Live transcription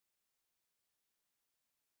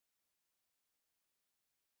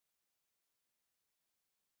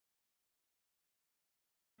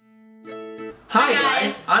Hi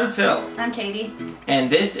guys, I'm Phil. I'm Katie. And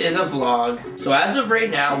this is a vlog. So as of right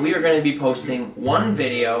now, we are going to be posting one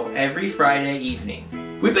video every Friday evening.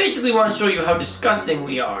 We basically want to show you how disgusting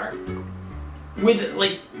we are with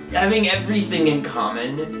like having everything in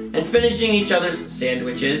common and finishing each other's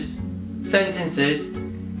sandwiches, sentences,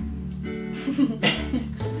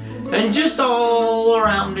 and just all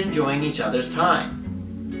around enjoying each other's time.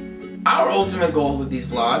 Our ultimate goal with these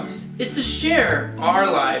vlogs is to share our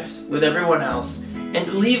lives with everyone else and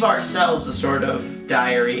to leave ourselves a sort of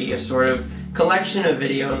diary, a sort of collection of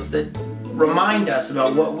videos that remind us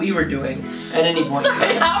about what we were doing at any point in time.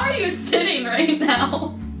 Sorry, how are you sitting right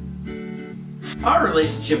now? Our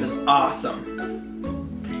relationship is awesome.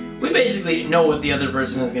 We basically know what the other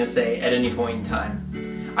person is going to say at any point in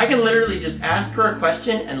time. I can literally just ask her a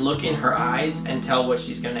question and look in her eyes and tell what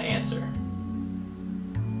she's going to answer.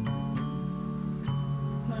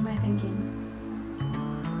 What am I thinking?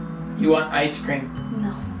 You want ice cream?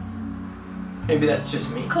 No. Maybe that's just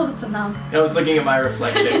me. Close enough. I was looking at my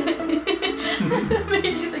reflection. Made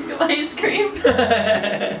you think of ice cream?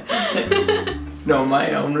 No,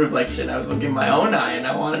 my own reflection. I was looking in my own eye and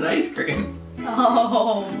I wanted ice cream.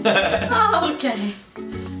 Oh. Okay.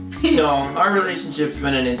 No, our relationship's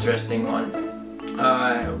been an interesting one.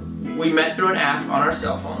 We met through an app on our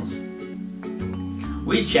cell phones.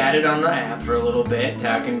 We chatted on the app for a little bit,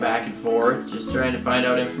 talking back and forth, just trying to find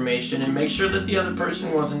out information and make sure that the other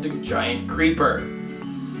person wasn't a giant creeper.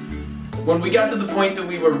 When we got to the point that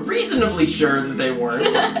we were reasonably sure that they weren't,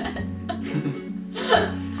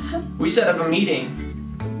 we set up a meeting.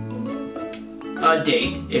 A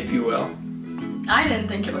date, if you will. I didn't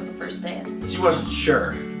think it was a first date. She wasn't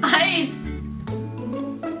sure.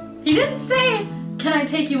 He didn't say, can I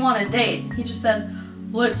take you on a date? He just said,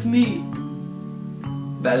 let's meet.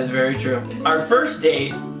 That is very true. Our first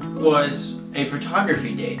date was a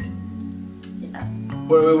photography date. Yes.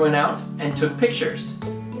 Where we went out and took pictures.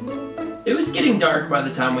 It was getting dark by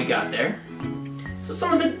the time we got there. So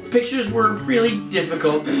some of the pictures were really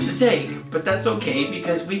difficult to take, but that's okay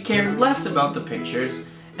because we cared less about the pictures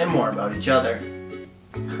and more about each other.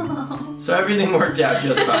 Oh. So everything worked out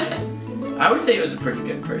just fine. I would say it was a pretty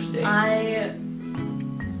good first date. I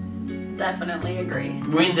definitely agree.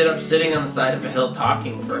 We ended up sitting on the side of a hill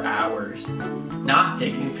talking for hours, not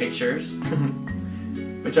taking pictures,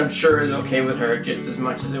 which I'm sure is okay with her just as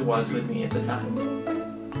much as it was with me at the time.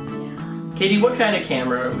 Yeah. Katie, what kind of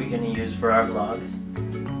camera are we going to use for our vlogs?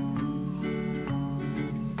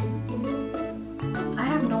 I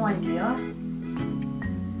have no idea.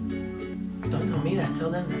 Don't tell me that,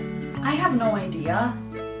 tell them that. I have no idea.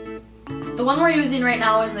 The one we're using right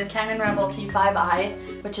now is a Canon Rebel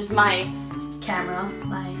T5i, which is my camera,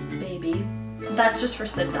 my baby. That's just for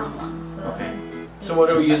sit-down ones. Okay. So what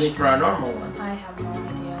are we using for our normal ones? I have no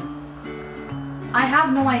idea. I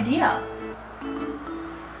have no idea.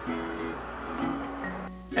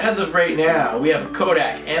 As of right now, we have a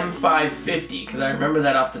Kodak M550, because I remember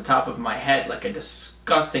that off the top of my head like a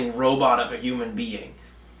disgusting robot of a human being.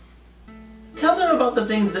 Tell them about the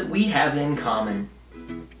things that we have in common.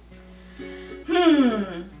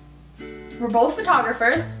 We're both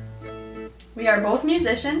photographers. We are both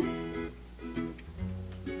musicians.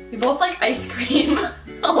 We both like ice cream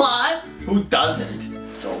a lot. Who doesn't?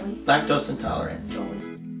 Jolie. Lactose intolerant. Jolie.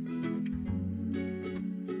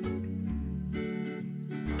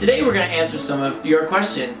 Today we're going to answer some of your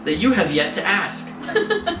questions that you have yet to ask.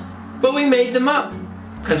 But we made them up,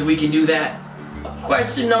 because we can do that.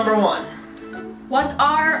 Question number 1. What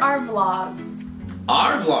are our vlogs?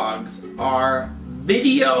 Our vlogs are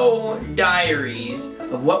video diaries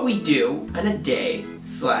of what we do in a day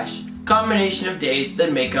 / combination of days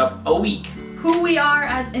that make up a week. Who we are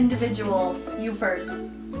as individuals. You first.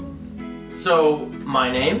 So,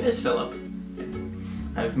 my name is Philip.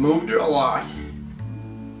 I've moved a lot.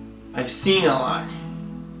 I've seen a lot.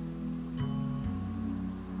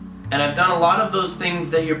 And I've done a lot of those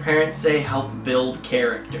things that your parents say help build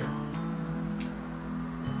character.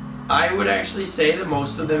 I would actually say that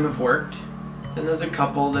most of them have worked. And there's a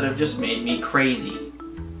couple that have just made me crazy.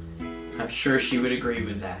 I'm sure she would agree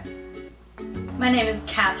with that. My name is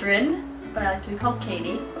Catherine, but I like to be called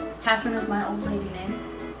Katie. Catherine is my old lady name.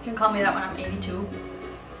 You can call me that when I'm 82.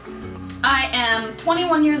 I am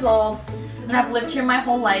 21 years old, and I've lived here my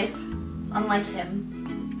whole life, unlike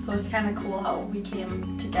him. So it's kind of cool how we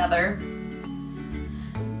came together.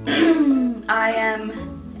 I am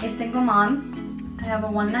a single mom. I have a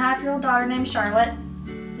 1.5-year-old daughter named Charlotte,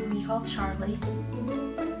 who we call Charlie.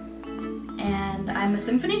 And I'm a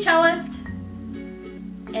symphony cellist,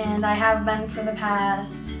 and I have been for the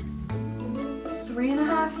past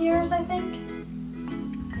 3.5 years, I think.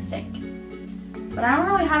 But I don't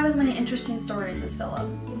really have as many interesting stories as Philip,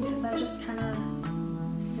 because I just kind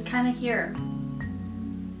of here.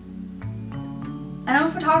 And I'm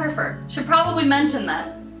a photographer. Should probably mention that.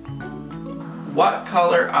 What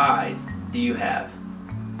color eyes do you have?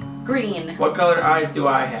 Green. What color eyes do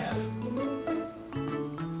I have?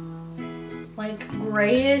 Like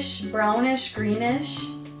grayish, brownish, greenish,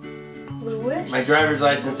 bluish. My driver's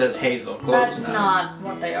license says hazel. Close That's enough. not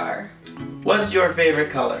what they are. What's your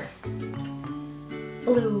favorite color?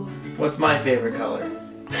 Blue. What's my favorite color?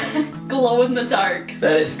 Glow in the dark.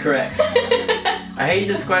 That is correct. I hate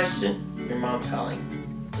this question. Your mom's calling.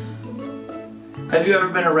 Have you ever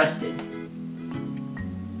been arrested?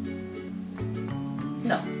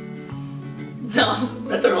 No. No.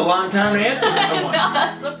 That took a long time to answer that I one. know,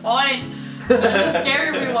 that's the point. I'm to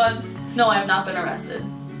scare everyone. No, I have not been arrested.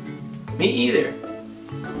 Me either.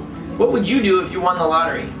 What would you do if you won the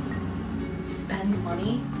lottery? Spend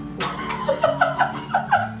money?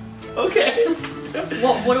 Okay.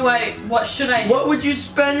 What should I do? What would you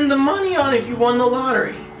spend the money on if you won the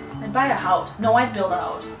lottery? I'd buy a house. No, I'd build a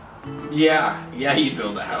house. Yeah, you'd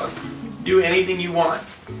build a house. Do anything you want.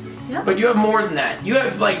 Yep. But you have more than that. You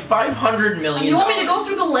have like $500 million. You want me to go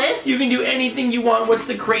through the list? You can do anything you want. What's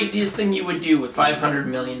the craziest thing you would do with $500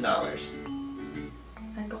 million?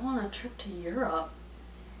 I'd go on a trip to Europe.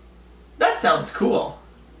 That sounds cool.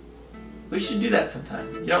 We should do that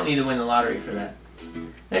sometime. You don't need to win the lottery for that.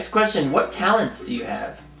 Next question. What talents do you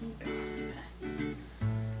have? I'm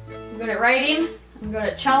good at writing. I'm good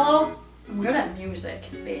at cello. I'm good at music,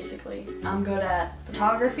 basically. I'm good at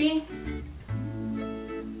photography.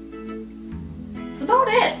 That's about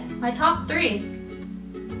it. My top 3.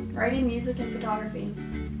 Writing, music, and photography.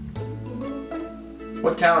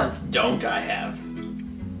 What talents don't I have?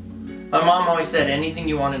 My mom always said, anything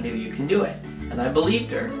you want to do, you can do it. And I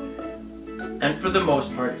believed her. And for the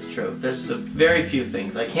most part, it's true. There's very few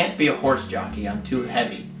things. I can't be a horse jockey. I'm too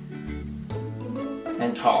heavy.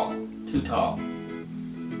 And tall. Too tall.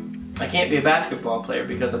 I can't be a basketball player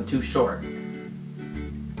because I'm too short.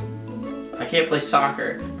 I can't play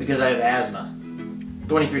soccer because I have asthma.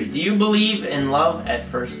 23. Do you believe in love at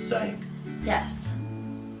first sight? Yes.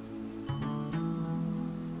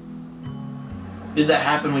 Did that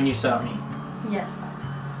happen when you saw me? Yes.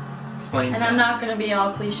 Explain And that. I'm not gonna be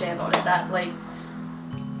all cliche about it. That, like,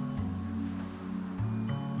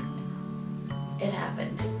 it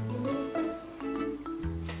happened.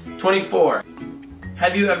 24.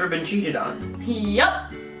 Have you ever been cheated on?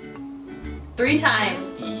 Yup. 3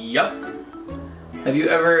 times. Yup. Have you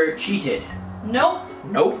ever cheated? Nope.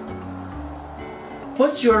 Nope.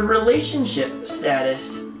 What's your relationship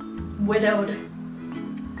status? Widowed.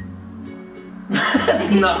 That's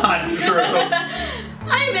not true.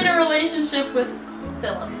 I'm in a relationship with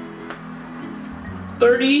Philip.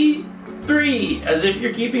 33. As if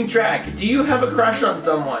you're keeping track. Do you have a crush on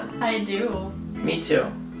someone? I do. Me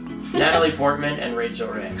too. Natalie Portman and Rachel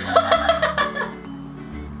Ray.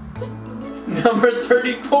 Number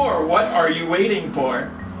 34. What are you waiting for?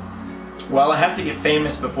 Well, I have to get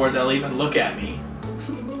famous before they'll even look at me.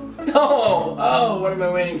 Oh, what am I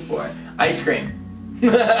waiting for? Ice cream.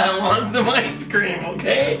 I want some ice cream,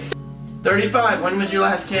 okay? 35. When was your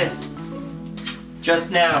last kiss?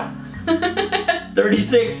 Just now.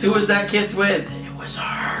 36. Who was that kiss with? It was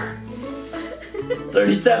her.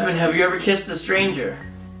 37. Have you ever kissed a stranger?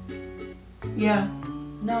 Yeah.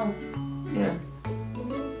 No. Yeah.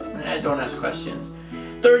 Don't ask questions.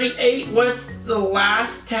 38. What's the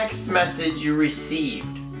last text message you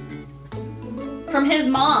received? From his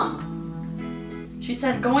mom. She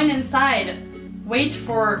said, going inside, wait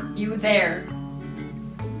for you there.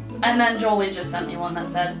 And then Jolie just sent me one that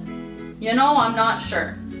said, you know, I'm not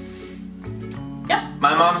sure. Yep.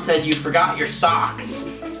 My mom said you forgot your socks.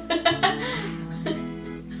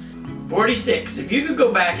 46. If you could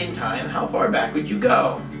go back in time, how far back would you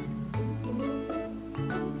go?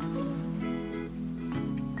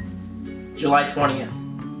 July 20th.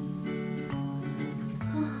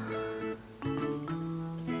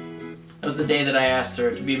 That was the day that I asked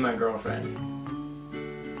her to be my girlfriend.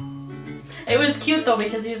 It was cute though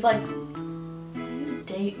because he was like, will you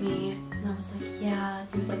date me? And I was like, yeah.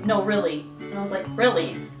 He was like, no, really. And I was like,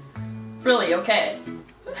 really? Really, okay.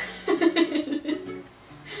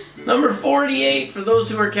 Number 48, for those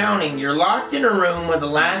who are counting, you're locked in a room with the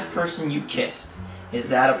last person you kissed. Is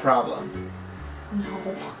that a problem?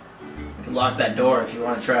 No. You can lock that door if you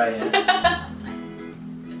want to try it.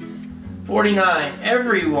 49,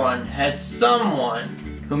 everyone has someone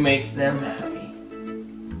who makes them happy.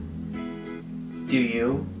 Do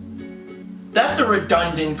you? That's a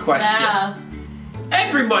redundant question. Yeah.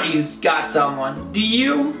 Everybody's got someone. Do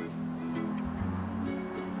you?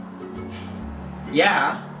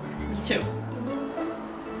 Yeah. Me too.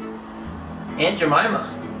 Aunt Jemima.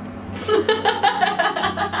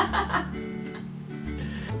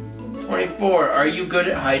 24. Are you good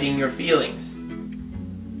at hiding your feelings?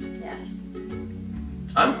 Yes.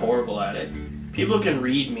 I'm horrible at it. People can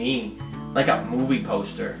read me like a movie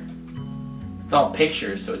poster. It's all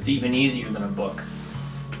pictures, so it's even easier than a book.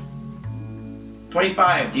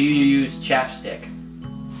 25. Do you use chapstick?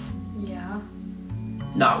 Yeah.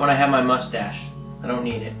 Not when I have my mustache. I don't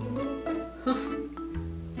need it.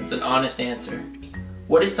 That's an honest answer.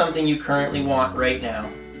 What is something you currently want right now?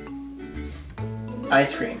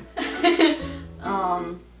 Ice cream.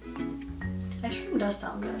 Ice cream does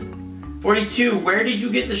sound good. 42. Where did you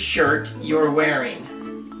get the shirt you're wearing?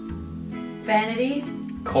 Vanity?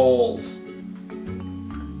 Kohl's.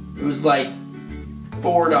 It was like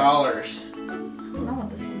 $4. I don't know what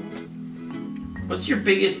this one was. What's your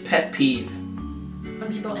biggest pet peeve?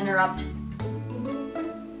 When people interrupt.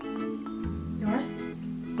 Yours?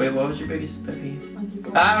 Wait, what was your biggest pet peeve? When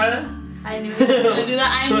people... I I knew he was gonna do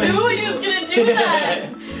that. I knew he was gonna do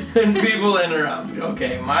that. When people interrupt.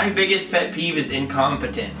 Okay, my biggest pet peeve is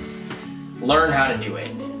incompetence. Learn how to do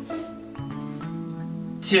it.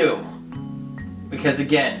 2. Because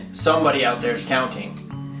again, somebody out there is counting.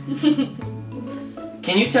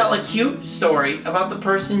 Can you tell a cute story about the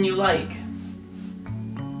person you like?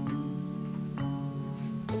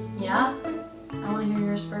 Yeah? I want to hear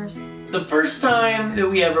yours first. The first time that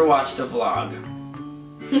we ever watched a vlog,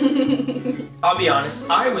 I'll be honest,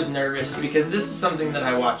 I was nervous because this is something that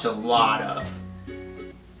I watch a lot of.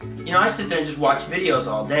 You know, I sit there and just watch videos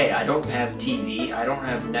all day. I don't have TV, I don't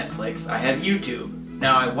have Netflix, I have YouTube.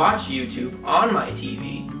 Now I watch YouTube on my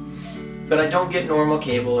TV, but I don't get normal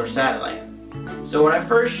cable or satellite. So when I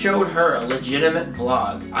first showed her a legitimate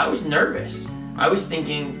vlog, I was nervous. I was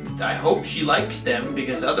thinking, I hope she likes them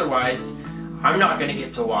because otherwise I'm not going to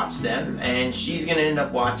get to watch them and she's going to end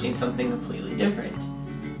up watching something completely different.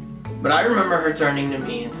 But I remember her turning to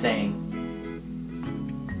me and saying,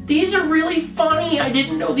 "These are really funny. I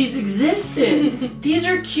didn't know these existed. These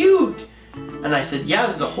are cute." And I said, "Yeah,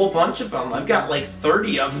 there's a whole bunch of them. I've got like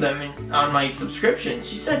 30 of them on my subscriptions."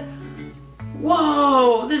 She said,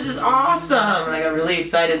 "Whoa, this is awesome." And I got really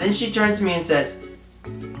excited. Then she turns to me and says,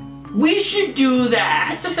 "We should do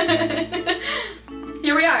that."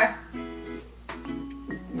 Here we are.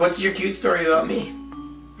 What's your cute story about me?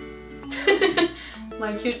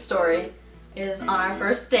 My cute story is on our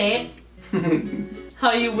first date,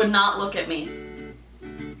 how you would not look at me.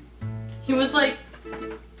 He was like,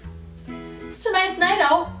 "Such a nice night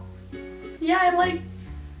out. Yeah, I like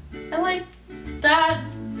that."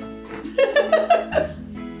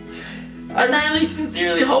 I really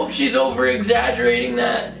sincerely hope she's over-exaggerating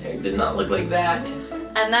that. It did not look like that.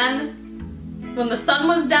 And then, when the sun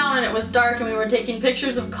was down and it was dark and we were taking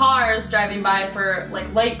pictures of cars driving by for like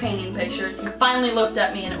light painting pictures, he finally looked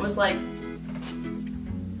at me and it was like...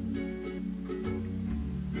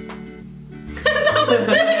 that was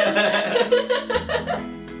it!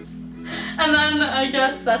 And then I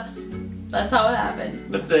guess that's how it happened.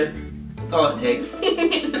 That's it. That's all it takes.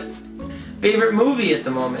 Favorite movie at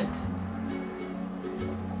the moment?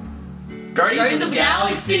 Guardians of the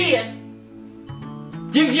Galaxy.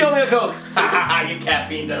 Jinx, you owe me a Coke. Ha ha ha, get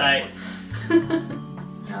caffeine tonight.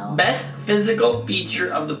 No. Best physical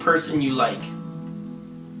feature of the person you like?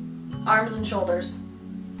 Arms and shoulders.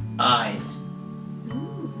 Eyes.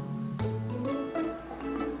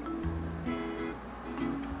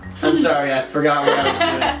 I'm sorry, I forgot what I was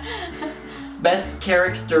doing. Best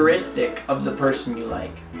characteristic of the person you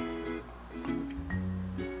like?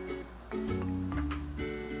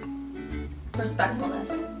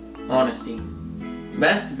 Respectfulness. Honesty.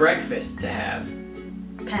 Best breakfast to have?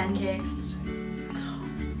 Pancakes.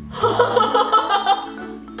 I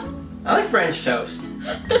like French toast.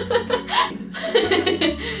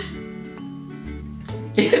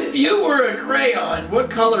 If you were a crayon, what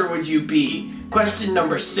color would you be? Question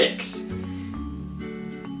number 6.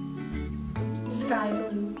 Sky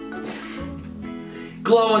blue.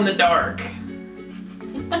 Glow in the dark.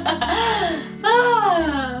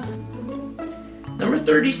 Ah. Number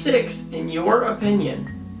 36. In your opinion,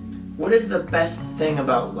 what is the best thing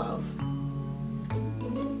about love?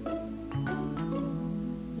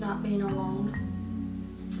 Not being alone.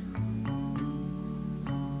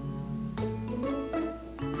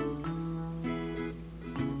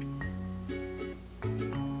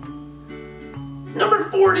 Number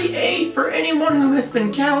 48. For anyone who has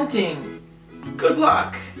been counting, good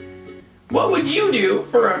luck. What would you do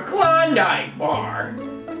for a Klondike bar?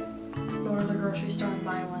 Go to the grocery store and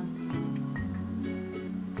buy one.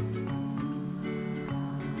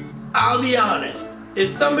 I'll be honest. If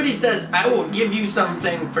somebody says, I will give you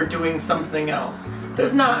something for doing something else,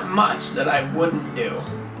 there's not much that I wouldn't do.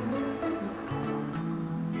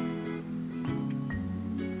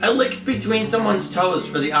 I licked between someone's toes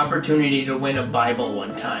for the opportunity to win a Bible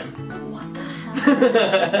one time. What the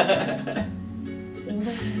hell?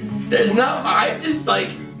 There's no, I'm just like,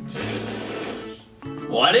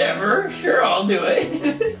 whatever, sure, I'll do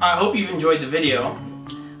it. I hope you've enjoyed the video.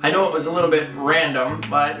 I know it was a little bit random,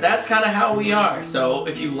 but that's kind of how we are. So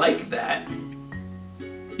if you like that,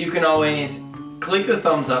 you can always click the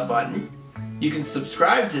thumbs up button. You can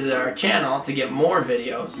subscribe to our channel to get more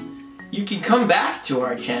videos. You can come back to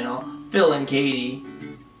our channel, Phill and Katie,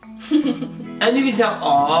 and you can tell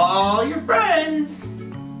all your friends.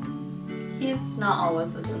 He's not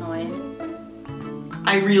always this annoying.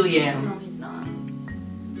 I really am. No, he's not.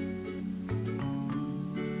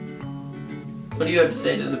 What do you have to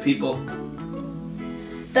say to the people?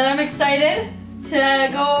 That I'm excited to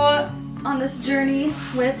go on this journey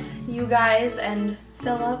with you guys and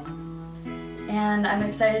Philip. And I'm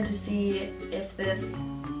excited to see if this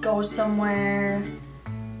goes somewhere.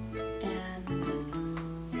 And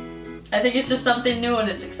I think it's just something new and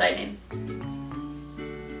it's exciting.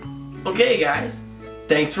 Okay, guys.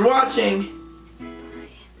 Thanks for watching.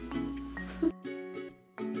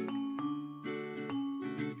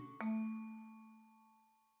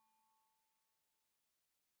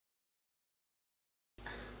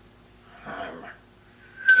 I'm a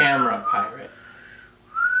camera pirate.